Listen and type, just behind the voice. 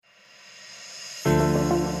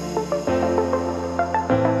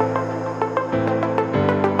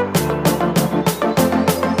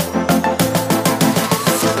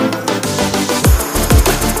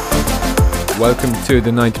Welcome to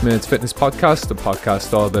the 90 Minutes Fitness Podcast, a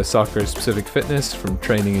podcast all about soccer-specific fitness, from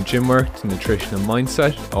training and gym work to nutrition and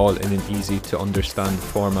mindset, all in an easy-to-understand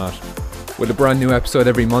format. With a brand new episode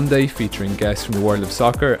every Monday featuring guests from the world of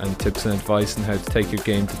soccer and tips and advice on how to take your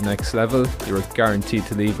game to the next level, you're guaranteed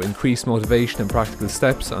to leave with increased motivation and practical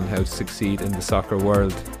steps on how to succeed in the soccer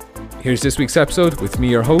world. Here's this week's episode with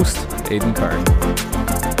me, your host, Aidan Kern.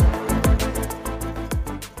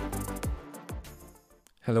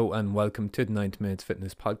 Hello and welcome to the 90 Minutes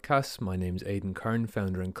Fitness Podcast. My name is Aidan Kern,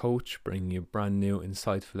 founder and coach, bringing you brand new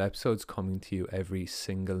insightful episodes coming to you every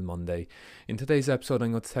single Monday. In today's episode,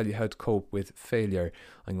 I'm going to tell you how to cope with failure.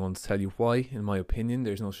 I'm going to tell you why, in my opinion,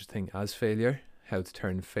 there's no such thing as failure, how to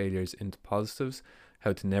turn failures into positives,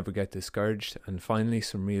 how to never get discouraged, and finally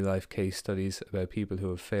some real life case studies about people who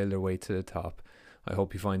have failed their way to the top. I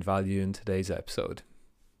hope you find value in today's episode.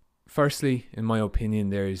 Firstly, in my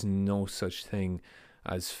opinion, there is no such thing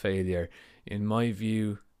as failure. In my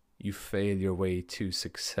view, you fail your way to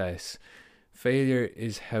success. Failure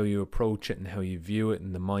is how you approach it and how you view it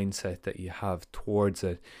and the mindset that you have towards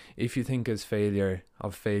it. If you think of failure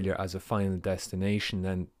as a final destination,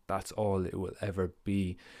 then that's all it will ever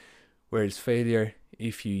be. Whereas failure,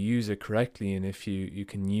 if you use it correctly and if you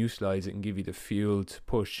can utilize it and give you the fuel to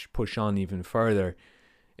push on even further,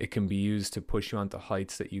 it can be used to push you onto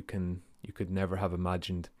heights that you could never have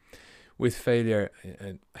imagined. With failure,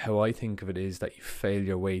 how I think of it is that you fail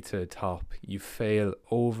your way to the top. You fail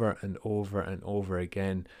over and over and over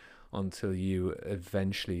again until you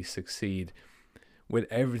eventually succeed. With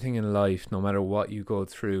everything in life, no matter what you go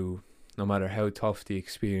through, no matter how tough the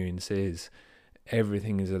experience is,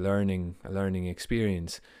 everything is a learning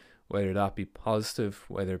experience. Whether that be positive,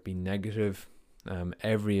 whether it be negative,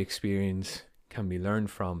 every experience can be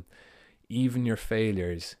learned from. Even your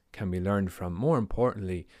failures can be learned from. More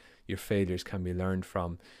importantly, your failures can be learned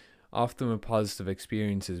from. Often with positive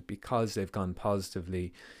experiences, because they've gone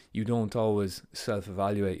positively, you don't always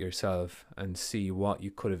self-evaluate yourself and see what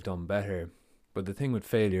you could have done better. But the thing with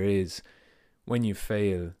failure is, when you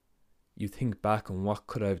fail, you think back on what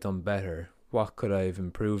could I have done better, what could I have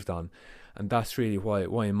improved on. And that's really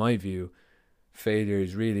why in my view, failure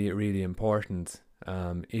is really, really important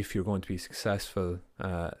if you're going to be successful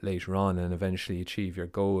later on and eventually achieve your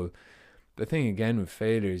goal. The thing again with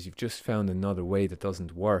failure is you've just found another way that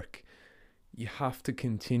doesn't work. You have to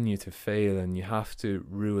continue to fail and you have to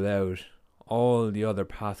rule out all the other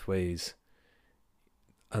pathways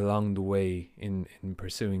along the way in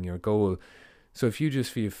pursuing your goal. So if you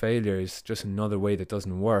just view failure as just another way that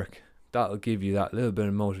doesn't work, that'll give you that little bit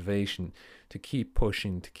of motivation to keep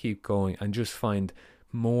pushing, to keep going, and just find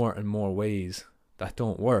more and more ways that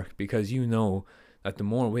don't work, because you know that the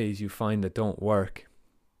more ways you find that don't work,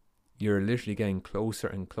 you're literally getting closer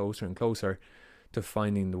and closer and closer to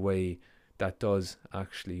finding the way that does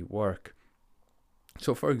actually work.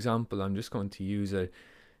 So for example, I'm just going to use it.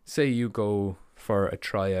 Say you go for a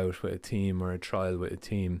tryout with a team or a trial with a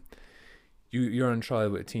team. You're on trial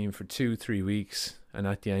with a team for 2-3 weeks, and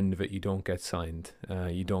at the end of it you don't get signed.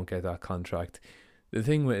 You don't get that contract. The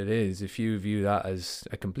thing with it is, if you view that as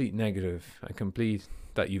a complete negative,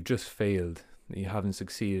 that you've just failed, that you haven't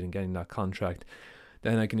succeeded in getting that contract,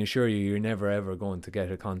 then I can assure you, you're never ever going to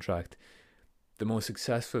get a contract. The most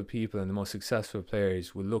successful people and the most successful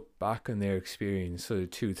players will look back on their experience, so the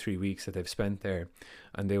 2-3 weeks that they've spent there,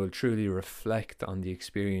 and they will truly reflect on the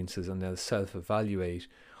experiences, and they'll self-evaluate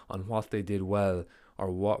on what they did well or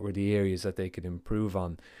what were the areas that they could improve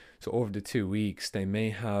on. So over the 2 weeks, they may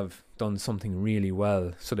have done something really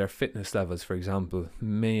well. So their fitness levels, for example,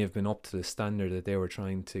 may have been up to the standard that they were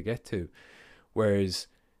trying to get to, whereas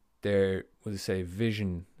their,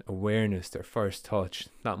 vision, awareness, their first touch,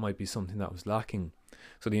 that might be something that was lacking.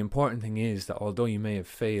 So the important thing is that although you may have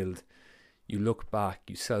failed, you look back,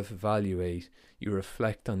 you self-evaluate, you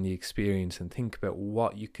reflect on the experience and think about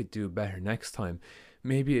what you could do better next time.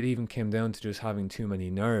 Maybe it even came down to just having too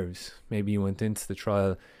many nerves. Maybe you went into the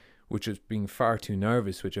trial which was being far too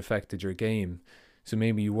nervous, which affected your game. So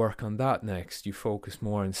maybe you work on that next. You focus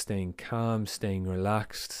more on staying calm, staying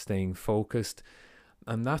relaxed, staying focused.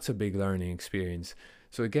 And that's a big learning experience.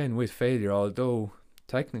 So again, with failure, although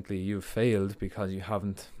technically you've failed because you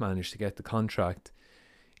haven't managed to get the contract,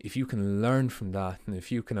 if you can learn from that and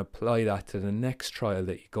if you can apply that to the next trial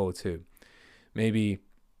that you go to, maybe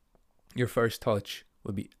your first touch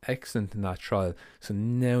will be excellent in that trial. So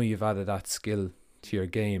now you've added that skill to your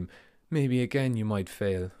game. Maybe again you might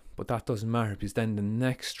fail, but that doesn't matter, because then the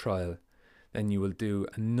next trial, then you will do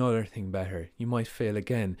another thing better. You might fail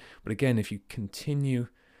again, but again, if you continue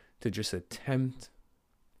to just attempt,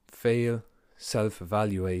 fail,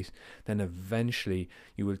 self-evaluate, then eventually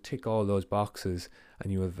you will tick all those boxes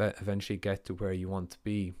and you will eventually get to where you want to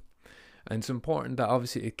be. And it's important that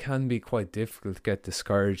obviously it can be quite difficult to get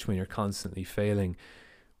discouraged when you're constantly failing.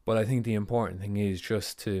 But I think the important thing is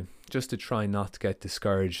just to try not to get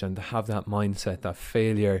discouraged and to have that mindset that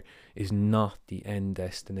failure is not the end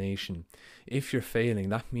destination. If you're failing,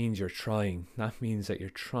 that means you're trying. That means that you're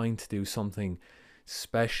trying to do something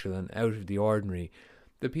special and out of the ordinary.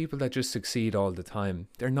 The people that just succeed all the time,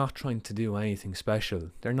 they're not trying to do anything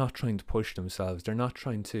special. They're not trying to push themselves. They're not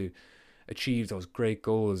trying to achieve those great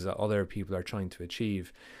goals that other people are trying to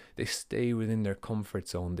achieve. They stay within their comfort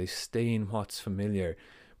zone. They stay in what's familiar.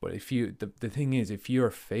 But the thing is, if you're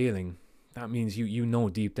failing, that means you know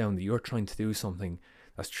deep down that you're trying to do something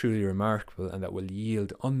that's truly remarkable and that will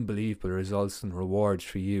yield unbelievable results and rewards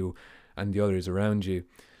for you and the others around you.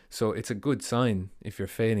 So it's a good sign if you're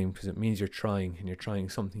failing, because it means you're trying and you're trying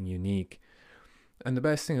something unique. And the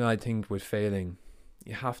best thing I think with failing,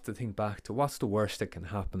 you have to think back to what's the worst that can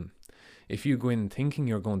happen. If you go in thinking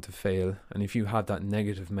you're going to fail, and if you have that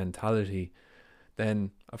negative mentality,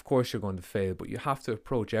 then of course you're going to fail. But you have to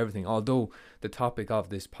approach everything. Although the topic of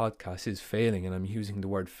this podcast is failing, and I'm using the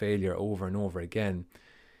word failure over and over again,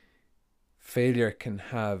 failure can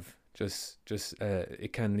have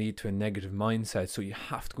it can lead to a negative mindset. So you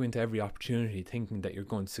have to go into every opportunity thinking that you're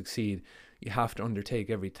going to succeed. You have to undertake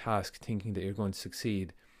every task thinking that you're going to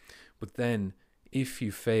succeed. But then if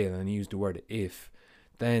you fail, and I use the word if,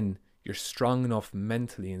 then you're strong enough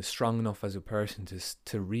mentally and strong enough as a person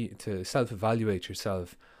to self-evaluate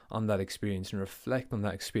yourself on that experience and reflect on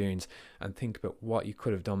that experience and think about what you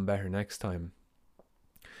could have done better next time.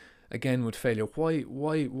 Again, with failure,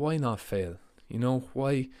 why not fail? You know,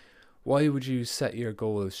 why would you set your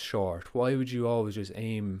goals short? Why would you always just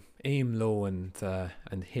aim low and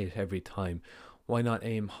hit every time? Why not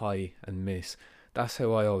aim high and miss? That's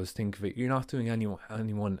how I always think of it. You're not doing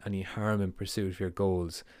anyone any harm in pursuit of your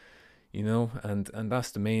goals, you know, and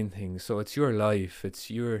that's the main thing. So it's your life. It's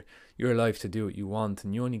your life to do what you want,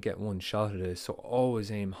 and you only get one shot at it. So always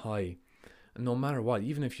aim high. And no matter what,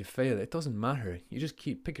 even if you fail, it doesn't matter. You just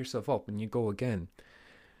pick yourself up and you go again.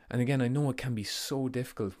 And again, I know it can be so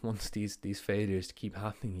difficult once these failures keep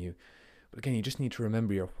happening to you. But again, you just need to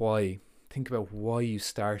remember your why. Think about why you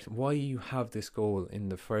start, why you have this goal in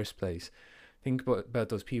the first place. Think about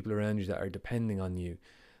those people around you that are depending on you.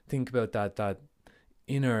 Think about that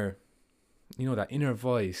inner, that inner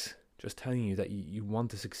voice just telling you that you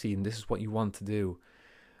want to succeed and this is what you want to do.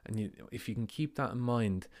 And if you can keep that in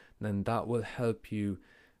mind, then that will help you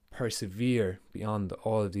persevere beyond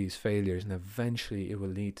all of these failures, and eventually it will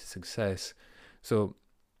lead to success. So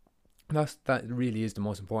that really is the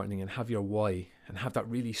most important thing, and have your why, and have that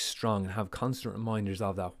really strong, and have constant reminders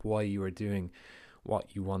of that why you are doing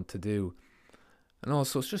what you want to do. And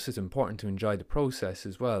also, it's just as important to enjoy the process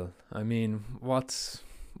as well. I mean, what's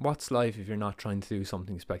life if you're not trying to do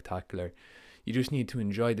something spectacular? You just need to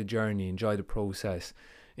enjoy the journey, enjoy the process,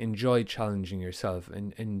 enjoy challenging yourself,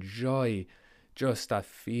 and enjoy just that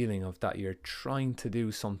feeling of that you're trying to do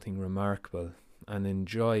something remarkable, and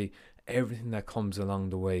enjoy everything that comes along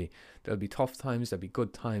the way. There'll be tough times, there'll be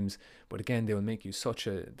good times, but again, they'll make you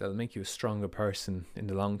a stronger person in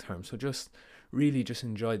the long term. So just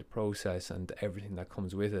enjoy the process and everything that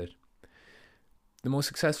comes with it. The most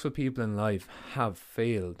successful people in life have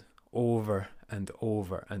failed over and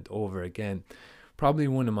over and over again. Probably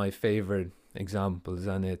one of my favorite examples,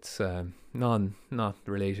 and it's not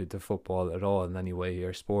related to football at all in any way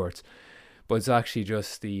or sports, but it's actually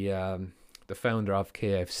just the founder of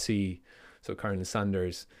KFC, so Colonel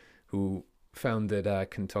Sanders, who founded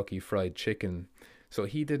Kentucky Fried Chicken. So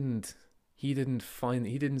he didn't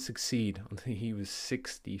succeed until he was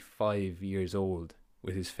 65 years old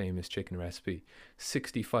with his famous chicken recipe.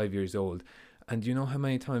 65 years old. And do you know how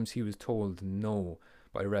many times he was told no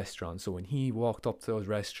by restaurants? So when he walked up to those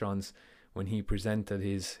restaurants, when he presented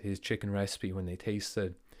his chicken recipe, when they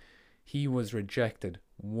tasted, he was rejected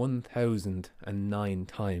 1,009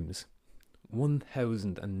 times.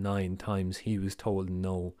 1,009 times he was told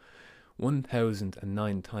no.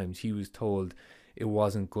 1,009 times he was told it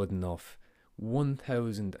wasn't good enough.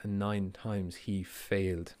 1,009 times he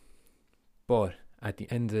failed. But at the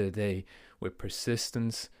end of the day, with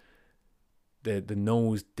persistence, the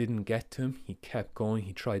no's didn't get to him. He kept going.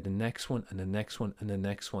 He tried the next one and the next one and the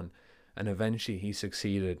next one. And eventually he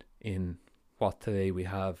succeeded in what today we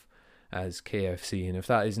have as KFC. And if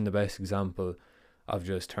that isn't the best example of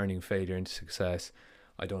just turning failure into success,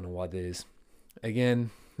 I don't know what is.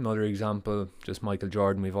 Again, another example, just Michael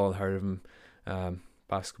Jordan. We've all heard of him,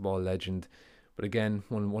 basketball legend. But again,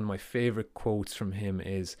 one of my favorite quotes from him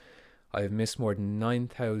is, I have missed more than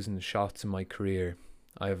 9,000 shots in my career.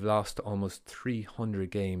 I have lost almost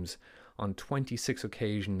 300 games. On 26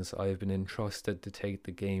 occasions I have been entrusted to take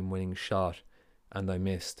the game-winning shot, and I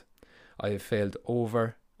missed. I have failed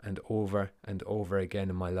over and over and over again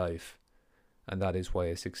in my life, and that is why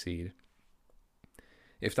I succeed.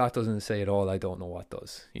 If that doesn't say it all, I don't know what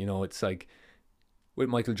does. You know, it's like with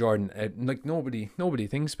Michael Jordan, like nobody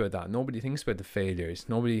thinks about that. Nobody thinks about the failures.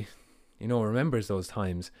 Nobody, remembers those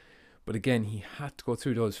times. But again, he had to go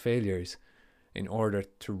through those failures in order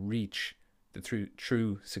to reach the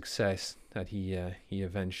true success that he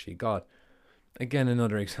eventually got. Again,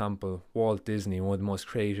 another example, Walt Disney, one of the most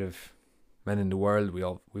creative men in the world.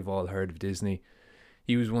 We've all heard of Disney.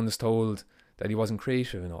 He was once told that he wasn't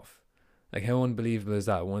creative enough. Like, how unbelievable is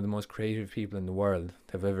that? One of the most creative people in the world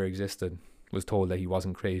that have ever existed was told that he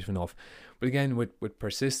wasn't creative enough. But again, with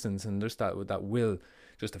persistence and just with that will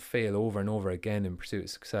just to fail over and over again in pursuit of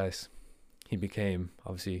success, he became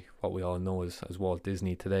obviously what we all know as Walt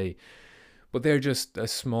Disney today. But they're just a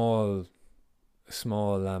small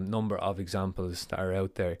number of examples that are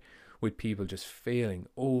out there with people just failing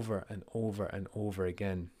over and over and over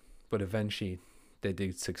again, but eventually they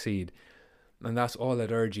did succeed. And that's all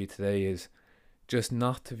I'd urge you today, is just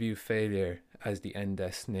not to view failure as the end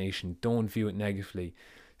destination. Don't view it negatively.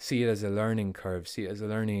 See it as a learning curve. See it as a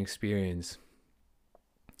learning experience.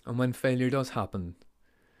 And when failure does happen,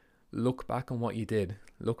 look back on what you did.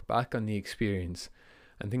 Look back on the experience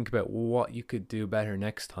and think about what you could do better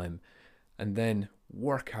next time. And then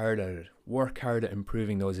work hard at it. Work hard at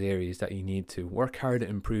improving those areas that you need to. Work hard at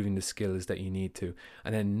improving the skills that you need to.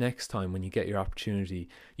 And then next time when you get your opportunity,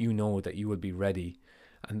 you know that you will be ready.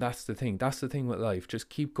 And that's the thing. That's the thing with life. Just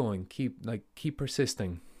keep going. Keep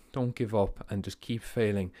persisting. Don't give up and just keep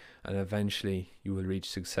failing, and eventually you will reach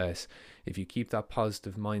success. If you keep that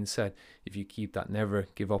positive mindset, if you keep that never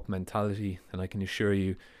give up mentality, then I can assure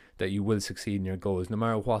you that you will succeed in your goals, no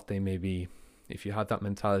matter what they may be. If you have that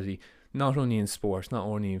mentality, not only in sports, not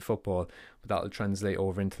only in football, but that will translate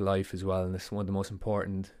over into life as well. And this is one of the most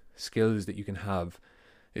important skills that you can have,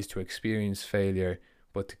 is to experience failure,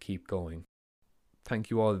 but to keep going.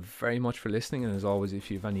 Thank you all very much for listening, and as always,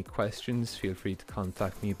 if you have any questions, feel free to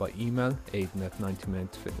contact me by email,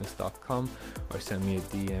 aidan@90minutesfitness.com, or send me a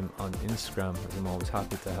DM on Instagram, as I'm always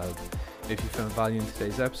happy to help. If you found value in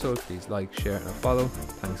today's episode, please like, share and follow.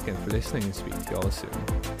 Thanks again for listening, and speak to you all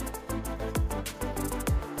soon.